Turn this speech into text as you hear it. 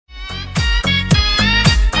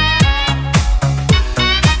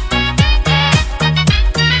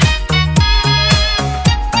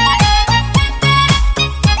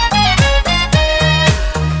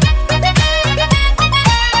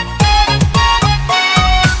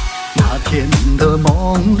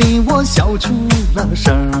笑出了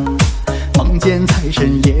声。梦见财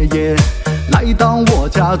神爷爷来到我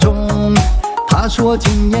家中，他说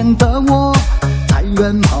今年的我财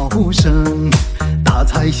源茂盛，大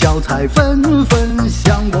财小财纷纷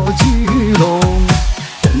向我聚拢，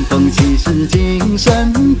人逢喜事精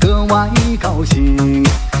神格外高兴。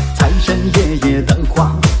财神爷爷的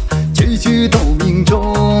话句句都命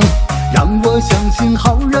中，让我相信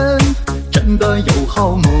好人真的有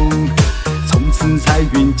好梦，从此财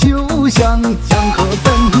运就像江河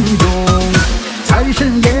奔涌。财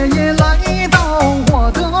神爷爷来到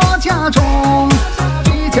我的家中，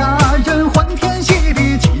一家人欢天喜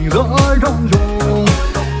地，其乐融融，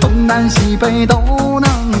东南西北都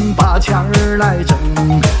能把钱儿来挣，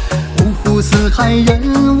五湖四海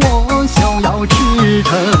任我逍遥驰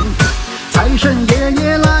骋。财神爷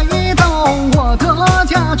爷来到我的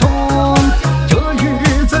家中，这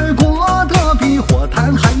日子过得比火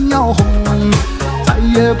炭还要红，再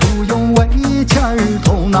也不用为钱儿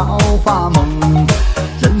头脑发懵，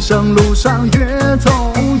人生路上越走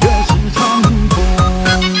越是成功。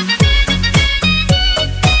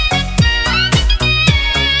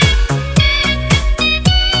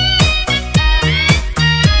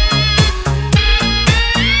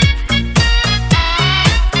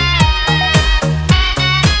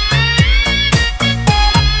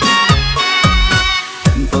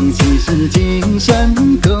人逢喜事精神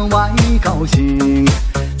格外高兴，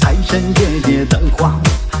财神爷爷的话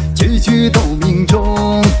句句都命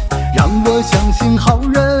中，让我相信好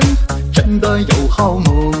人真的有好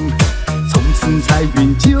梦，从此财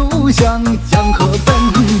运就像江河奔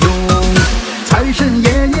涌。财神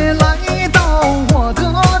爷爷来到我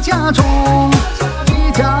的家中，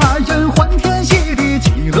一家人欢天喜地，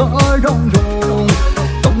其乐融融，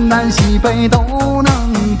东南西北都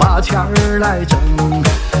能把钱儿来挣，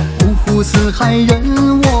五湖四海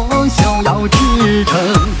任我逍遥驰骋。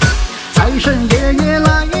财神爷爷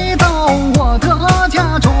来到我的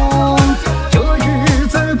家中，这日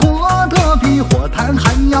子过得比火炭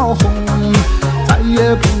还要红，再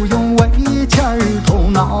也不用为钱儿头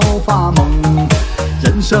脑发懵，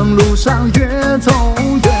人生路上越走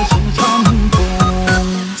越是成功。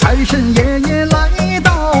财神爷爷来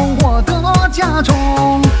到我的家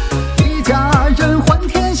中，一家人欢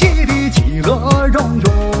天喜地，其乐融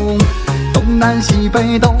融，东南西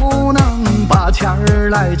北都能把钱儿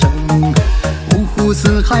来挣，五湖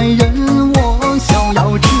四海任我逍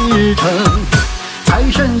遥驰骋。财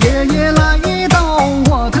神爷爷来到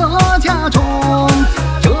我的家中，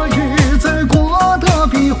这日子过得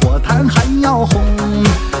比火炭还要红，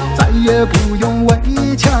再也不用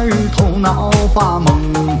为钱儿头脑发懵，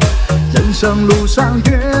人生路上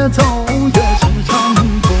越走